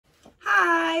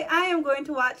Today, I am going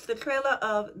to watch the trailer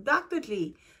of Dr.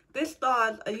 G. This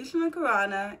stars Ayushmann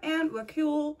Khurrana and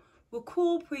Rakul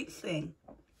Preet Singh.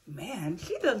 Man,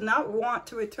 she does not want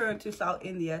to return to South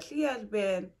India. She has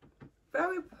been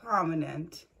very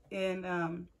prominent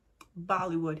in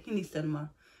Bollywood, Hindi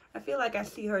cinema. I feel like I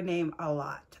see her name a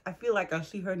lot. I feel like I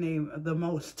see her name the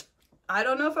most. I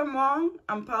don't know if I'm wrong.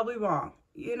 I'm probably wrong.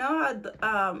 You know how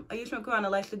Ayushmann Khurrana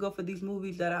likes to go for these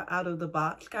movies that are out of the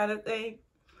box kind of thing?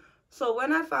 So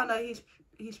when I found out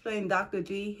he's playing Dr.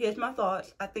 G, here's my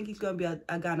thoughts. I think he's going to be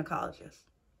a gynecologist.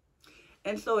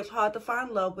 And so it's hard to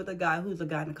find love with a guy who's a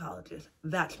gynecologist.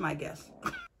 That's my guess.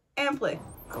 And play.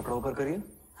 कपड़ा ऊपर करिए.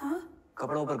 हाँ?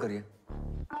 कपड़ा ऊपर करिए.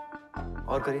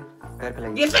 और करिए. पैर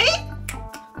फैलाइए. You see?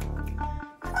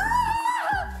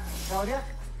 क्या हो गया?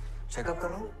 चेकअप कर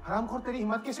रहा हूँ. हरामखोर तेरी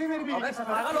हिम्मत कैसे मेरी बीवी के साथ?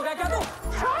 पागल हो गया क्या तू?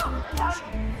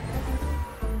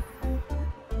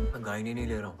 मैं गायनी नहीं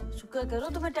ले रहा हूँ. शुक्र करो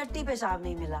तुम्हें टट्टी पेशाब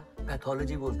नहीं मिला.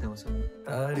 पैथोलॉजी बोलते हैं उसे.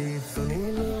 तारीफ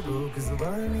सुनी लोगों की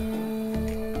जुबानी.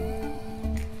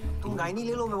 तुम गायनी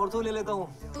ले लो, मैं ऑर्थो ले लेता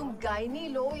हूँ. तुम गायनी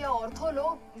लो या ऑर्थो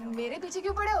लो, मेरे पीछे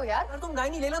क्यों पड़े हो यार? यार तुम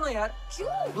गायनी ले लो ना यार.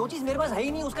 क्यों? जो चीज मेरे पास है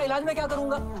ही नहीं, उसका इलाज मैं क्या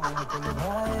करूँगा?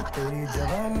 तेरी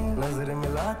जवानी नजर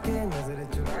मिला के नजर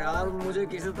चुरा. यार मुझे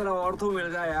किसी तरह ऑर्थो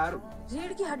मिल जाए यार.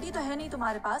 रीढ़ की हड्डी तो है नहीं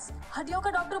तुम्हारे पास. हड्डियों का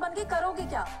डॉक्टर बन के करोगे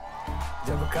क्या?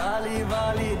 जब काली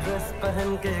वाली ड्रेस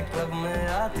पहन के क्लब में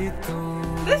आती तू.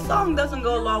 This song doesn't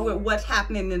go along with what's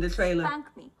happening in the trailer. Thank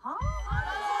me. Huh?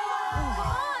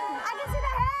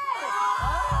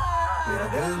 मेरा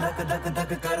दिल धक धक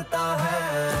धक करता है.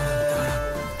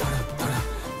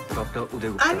 Doctor Uday.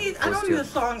 I don't need a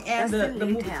song and the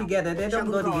movie together. They don't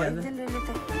go together.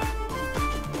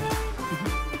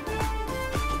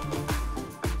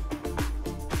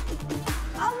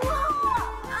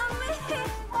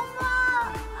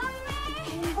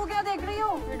 वो क्या देख रही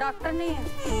हो? ये डॉक्टर नहीं है.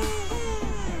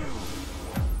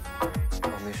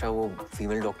 हमेशा वो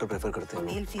फीमेल डॉक्टर प्रेफर करते हैं.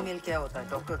 मेल फीमेल क्या होता है?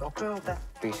 डॉक्टर डॉक्टर होता है.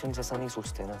 पेशेंट्स ऐसा नहीं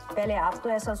सोचते ना. पहले आप तो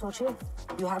ऐसा सोचिए.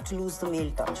 You have to lose the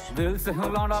male touch. दिल से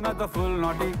हिलाना मैं तो फुल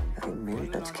नॉटी.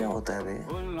 मेल टच क्या होता है बे?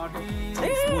 Full naughty.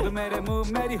 स्मूथ मेरे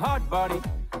मूव मेरी हॉट बॉडी.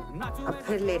 अब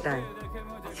फिर लेट आए.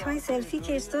 भाई सेल्फी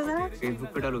खींच दो जरा. फेसबुक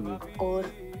पे डालोगी?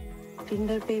 और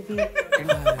टिंडर पे भी.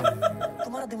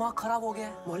 तुम्हारा दिमाग खराब हो गया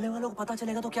है. मोहल्ले वालों को पता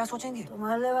चलेगा तो क्या सोचेंगे?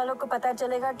 मोहल्ले वालों को पता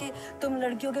चलेगा कि तुम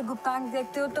लड़कियों के गुप्तांग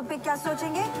देखते हो तो फिर क्या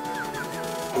सोचेंगे?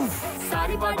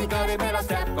 सारी बॉडी करे मेरा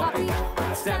step copy.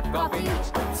 Step copy.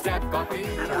 Step copy.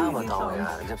 क्या बताओ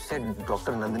यार, जब से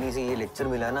डॉक्टर नंदिनी से ये लेक्चर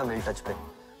मिला है ना मेल टच पे,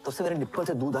 तब से मेरे निप्पल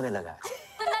से दूध आने लगा है.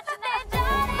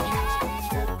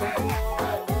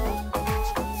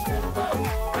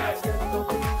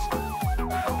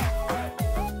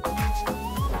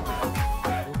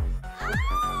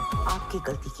 आपकी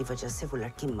गलती की वजह से वो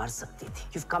लड़की मर सकती थी.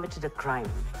 You've committed a crime.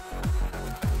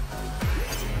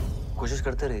 कोशिश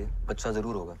करते रहिए, बच्चा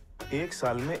जरूर होगा. एक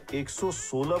साल में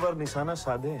 116 बार निशाना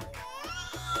साधे हैं.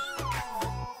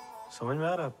 समझ में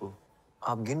आ रहा है आपको?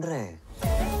 आप गिन रहे हैं.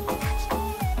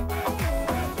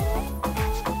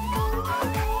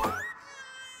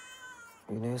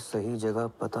 इन्हें सही जगह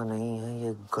पता नहीं है,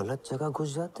 ये गलत जगह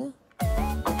घुस जाते हैं.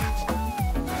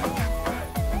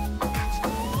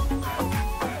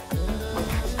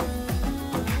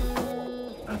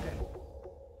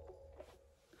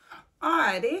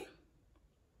 Alrighty.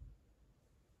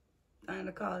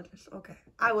 Gynecologist. Okay.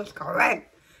 I was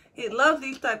correct. He loves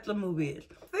these types of movies.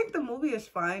 I think the movie is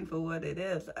fine for what it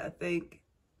is. I think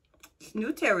it's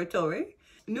new territory.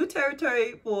 New territory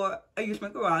for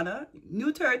Ayushmann Khurrana.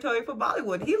 New territory for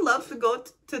Bollywood. He loves to go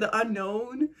to the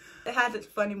unknown. It has its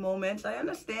funny moments. I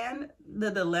understand the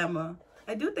dilemma.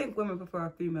 I do think women prefer a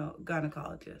female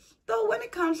gynecologist. Though when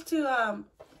it comes to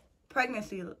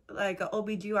pregnancy, like an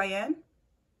OBGYN,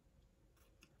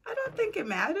 I don't think it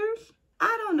matters.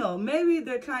 I don't know. Maybe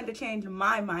they're trying to change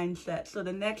my mindset. So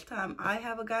the next time I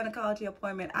have a gynecology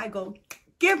appointment, I go,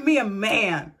 give me a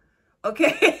man.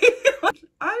 Okay?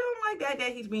 I don't like that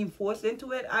he's being forced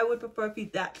into it. I would prefer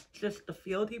if that's just the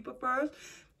field he prefers.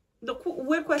 The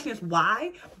weird question is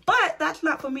why, but that's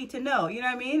not for me to know. You know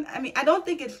what I mean? I mean, I don't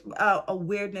think it's a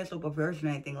weirdness or perversion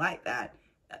or anything like that.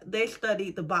 They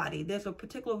study the body. There's a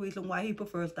particular reason why he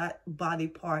prefers that body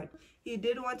part. He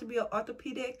did want to be an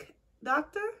orthopedic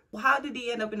doctor. How did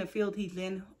he end up in the field he's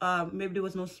in? Maybe there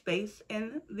was no space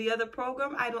in the other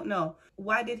program. I don't know.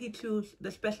 Why did he choose the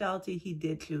specialty he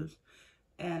did choose?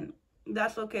 And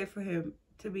that's okay for him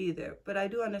to be there. But I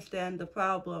do understand the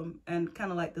problem and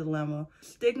kind of like the dilemma.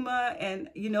 Stigma and,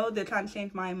 you know, they're trying to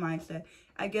change my mindset.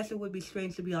 I guess it would be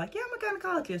strange to be like, yeah, I'm a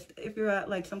gynecologist. If you're at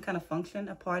like some kind of function,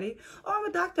 a party. Oh, I'm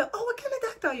a doctor. Oh, what kind of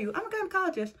doctor are you? I'm a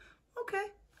gynecologist. Okay.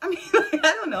 I mean,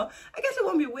 I don't know. I guess it won't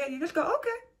gonna be weird. You just go, okay.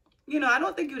 You know, I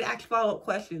don't think you'd ask follow-up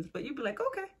questions, but you'd be like,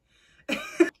 okay.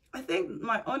 I think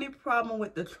my only problem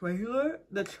with the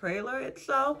trailer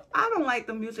itself, I don't like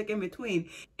the music in between.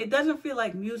 It doesn't feel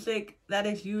like music that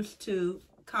is used to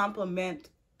complement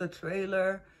the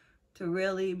trailer to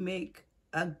really make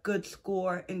a good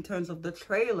score in terms of the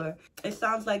trailer. It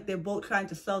sounds like they're both trying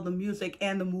to sell the music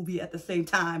and the movie at the same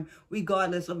time,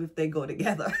 regardless of if they go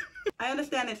together. I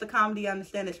understand it's a comedy, I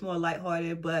understand it's more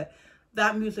lighthearted, but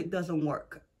that music doesn't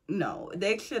work. No,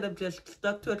 they should have just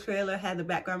stuck to a trailer, had the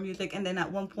background music, and then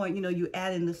at one point, you know, you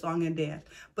add in the song and dance.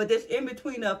 But this in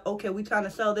between of, okay, we trying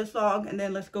to sell this song, and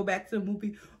then let's go back to the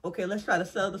movie. Okay, let's try to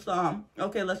sell the song.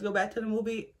 Okay, let's go back to the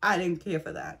movie. I didn't care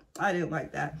for that. I didn't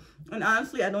like that. And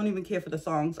honestly, I don't even care for the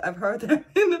songs. I've heard them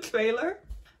in the trailer,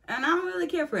 and I don't really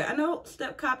care for it. I know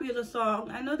Step Copy is a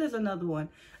song. I know there's another one.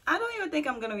 I don't even think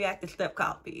I'm going to react to Step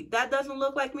Copy. That doesn't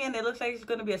look like me, and it looks like it's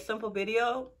going to be a simple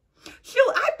video.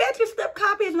 Shoot, I bet you Step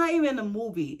Copy is not even in the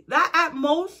movie. That at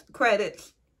most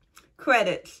credits.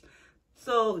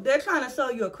 So they're trying to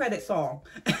sell you a credit song.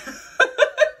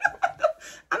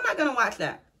 I'm not gonna watch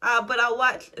that. But I'll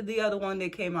watch the other one they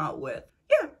came out with.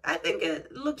 Yeah, I think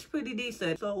it looks pretty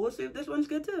decent. So we'll see if this one's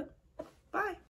good too. Bye.